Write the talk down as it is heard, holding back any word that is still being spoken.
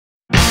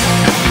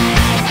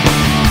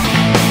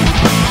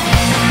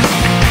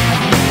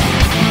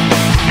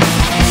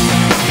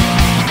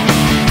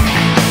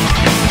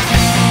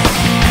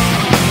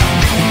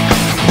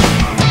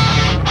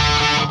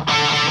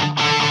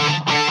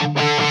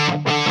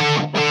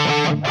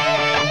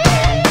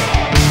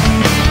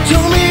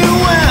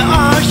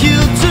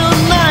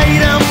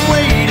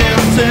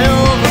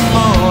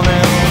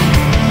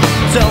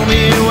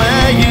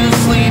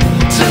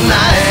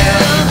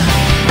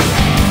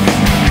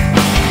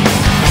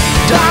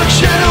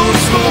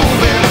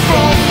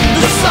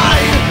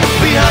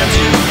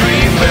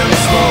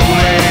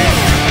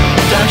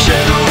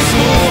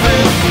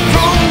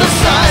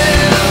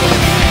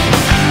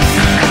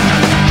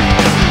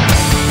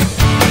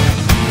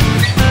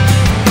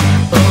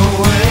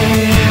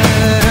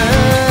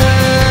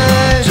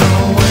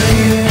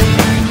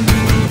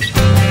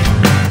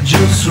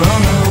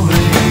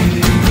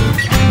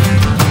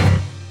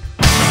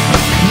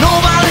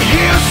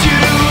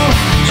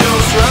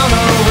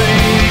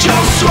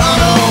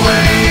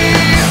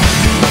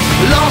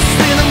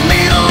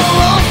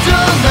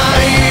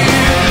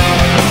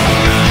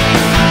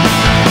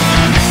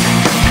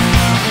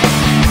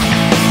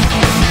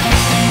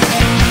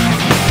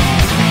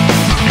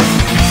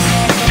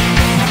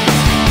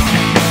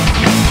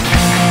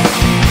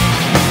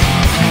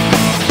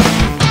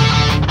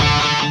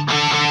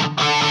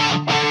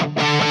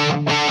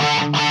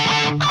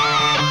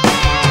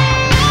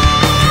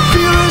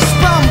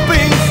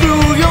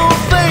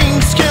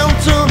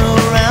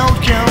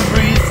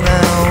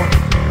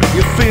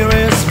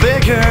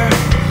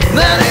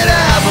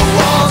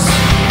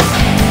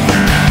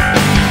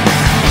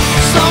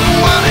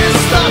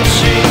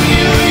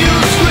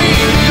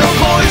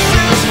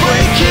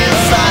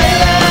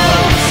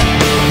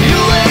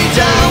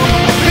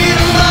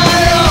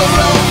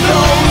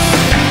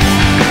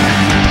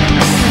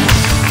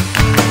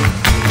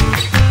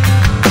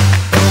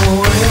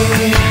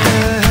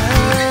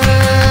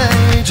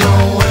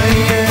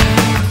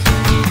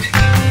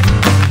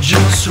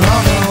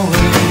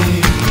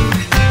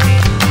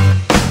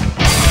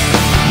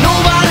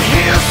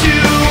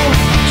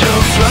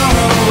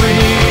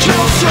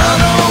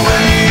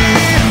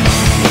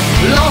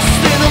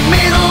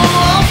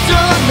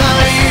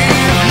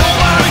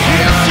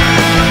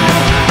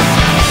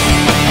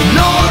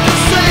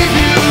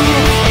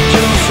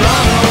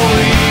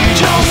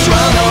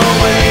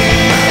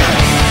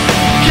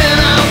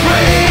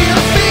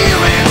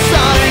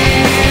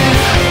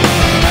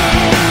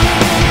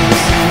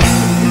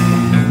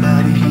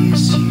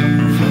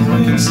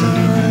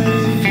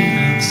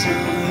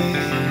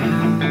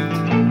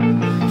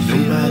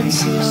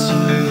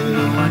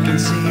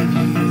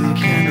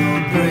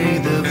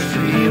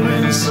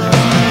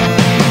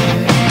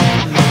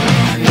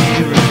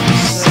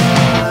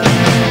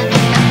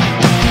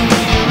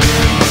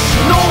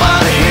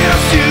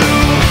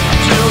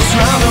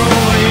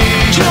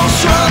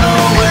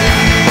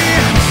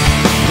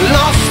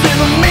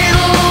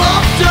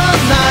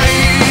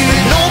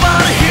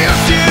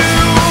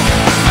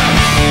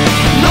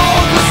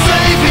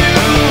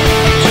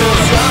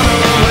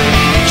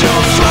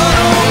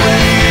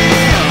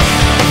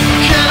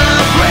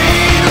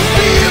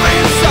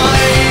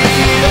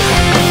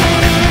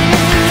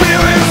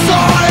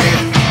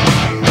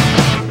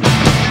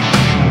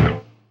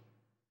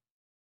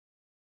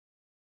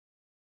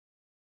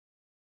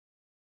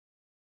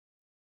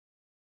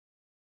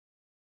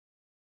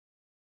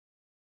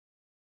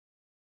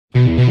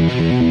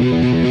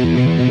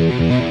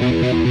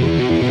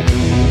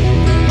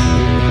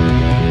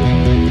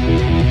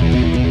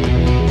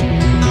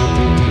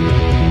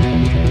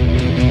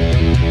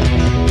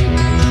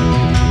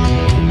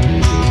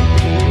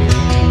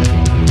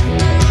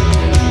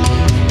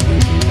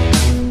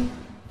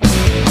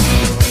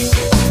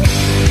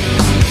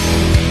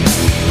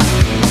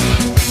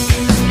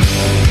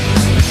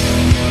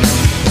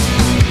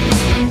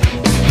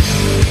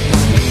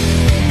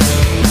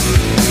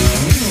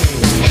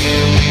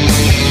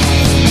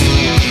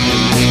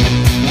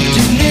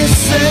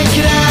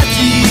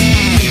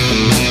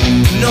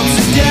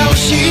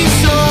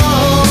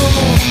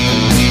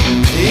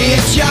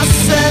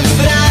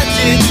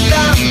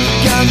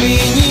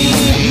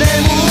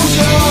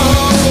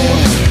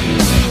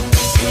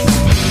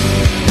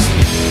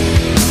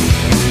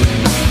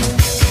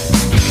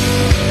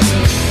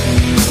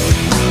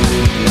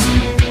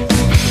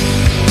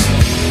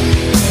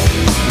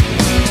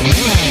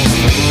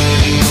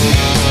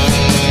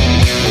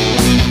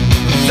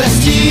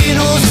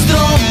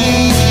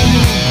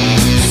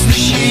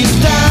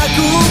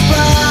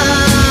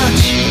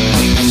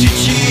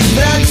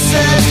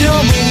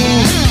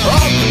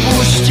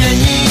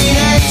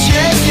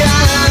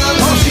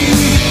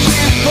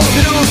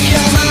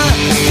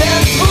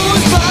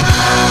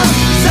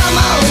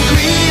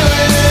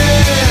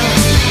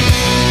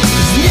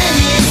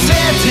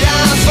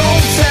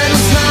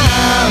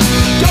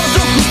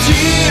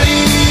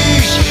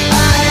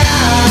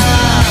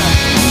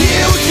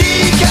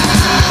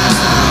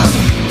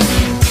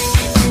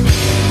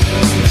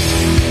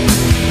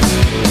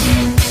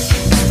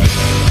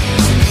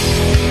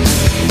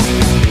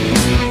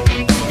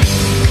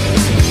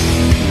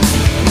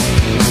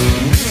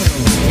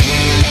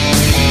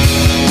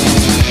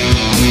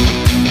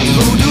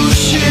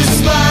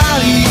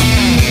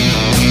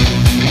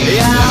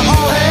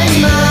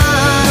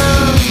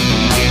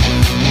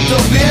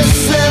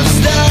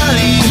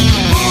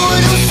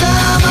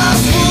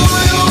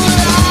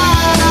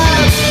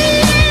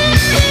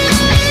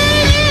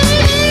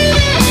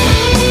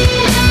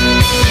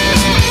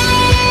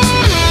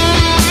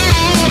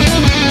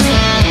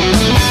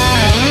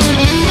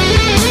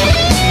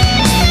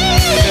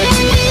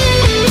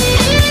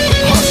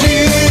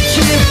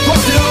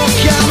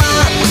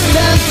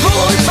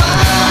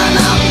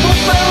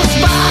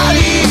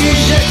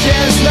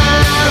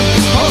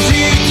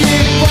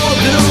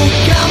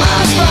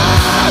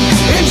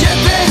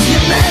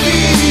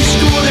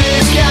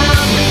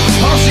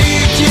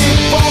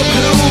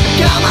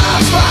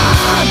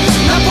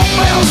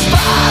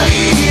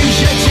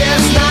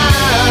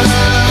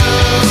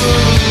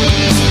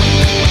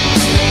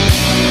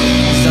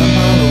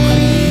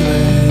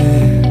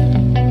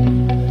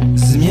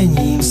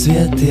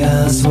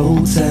já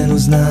svou cenu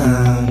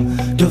znám.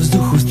 Do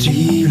vzduchu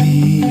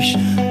střílíš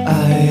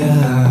a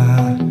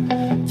já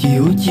ti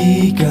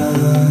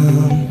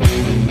utíkám.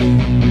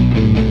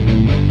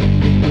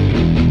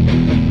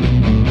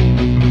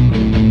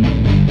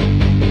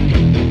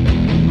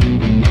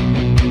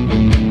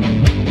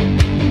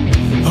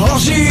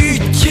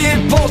 Hoří ti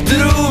pod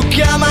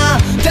rukama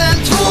ten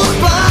tvůj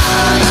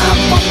plán a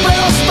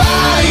popel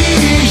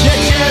spálí, že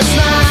tě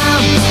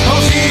znám.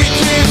 Hoří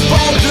ti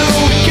pod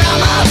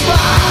rukama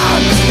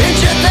plán,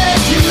 jenže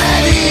teď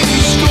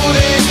nevíš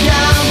kudy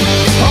kam.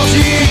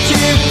 Hoří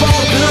ti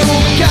pod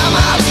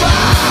rukama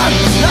plán,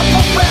 na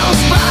popel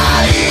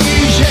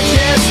spálí, že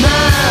tě znám.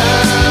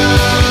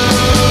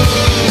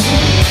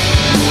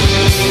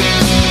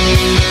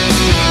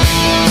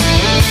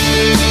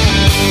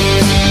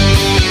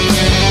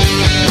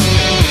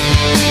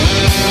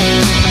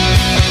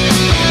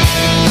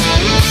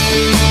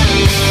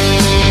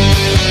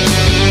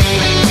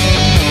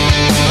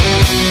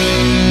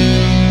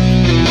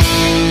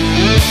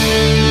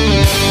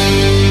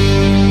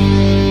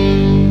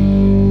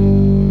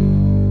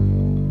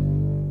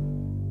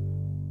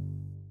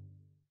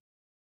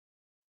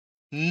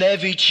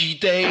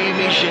 Nevyčítej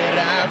mi, že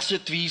rád se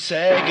tvý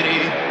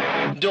ségry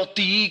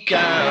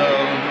dotýkám.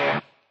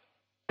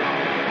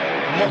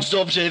 Moc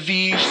dobře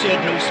víš, s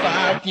jednou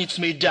spát nic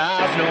mi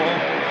dávno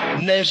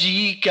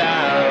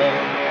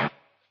neříkám.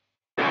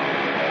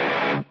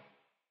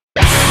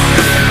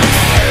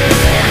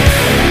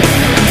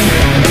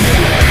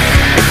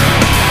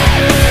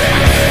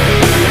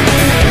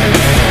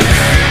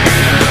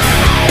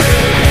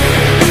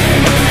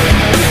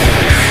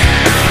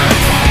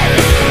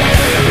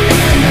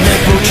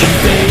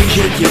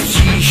 Že tě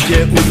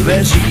příště u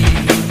dveří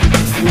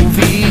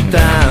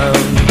uvítám.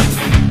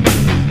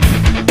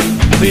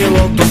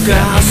 Bylo to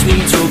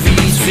krásný, co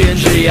víc,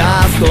 jenže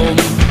já v tom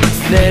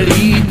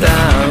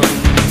nelítám.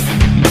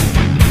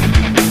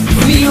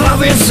 V mý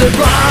hlavě se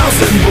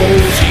blázen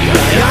bouří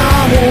a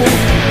já mu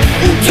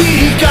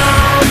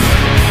utíkám.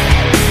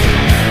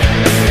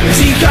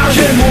 Říká,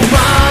 že mu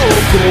málo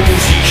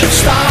kouříš a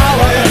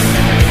stále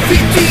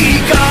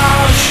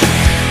vytýkáš.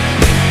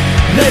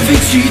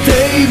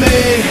 Nevyčítej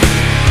mi,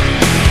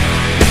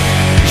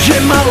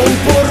 že malou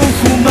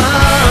poruchu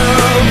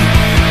mám,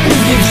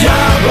 uvnitř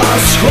ďábla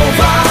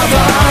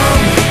schovávám.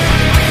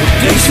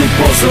 Dej si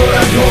pozor,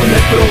 ať ho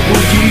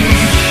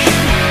neprobudíš,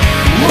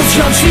 moc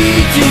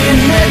šancí ti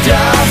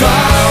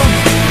nedávám,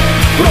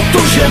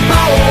 protože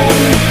malou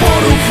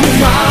poruchu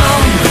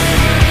mám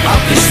a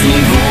ty s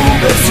ní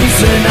vůbec nic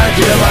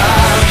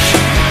nenaděláš.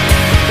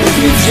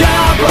 Uvnitř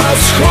ďábla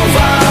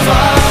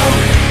schovávám,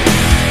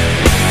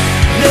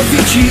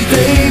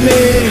 nevyčítej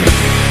mi,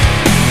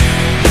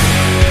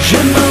 že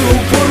malou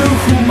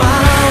poruchu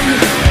mám.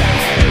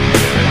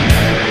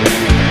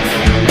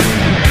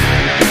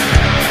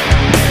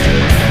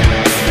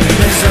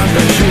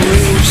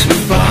 Nezadržuj už svůj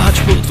pláč,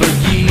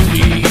 potvrdím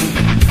tvým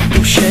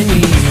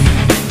tušením.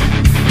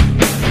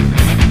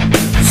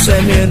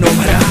 Jsem jenom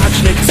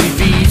hráč,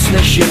 nechci víc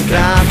než jen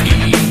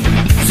krátký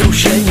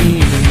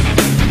zrušení.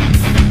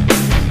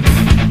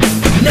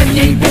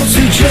 Neměj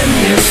pocit, že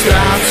mě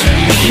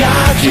ztrácíš,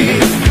 já ti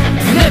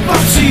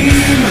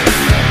nepatřím.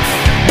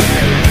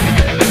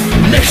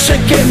 Než se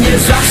ke mně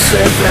zase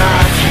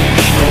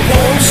vrátíš,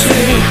 novou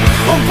si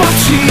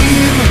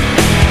opatřím.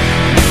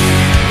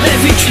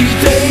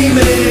 Nevyčítej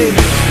mi,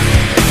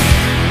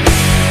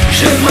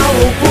 že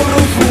malou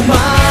poruchu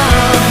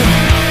mám,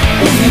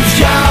 uvnitř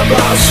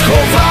ďábla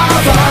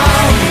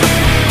schovávám.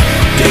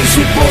 Dej si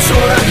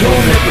pozor, ať ho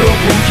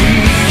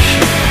neprobudíš,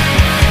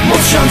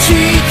 moc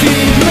šancí ti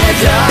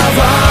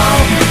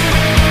nedávám,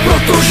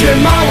 protože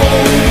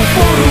malou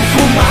poruchu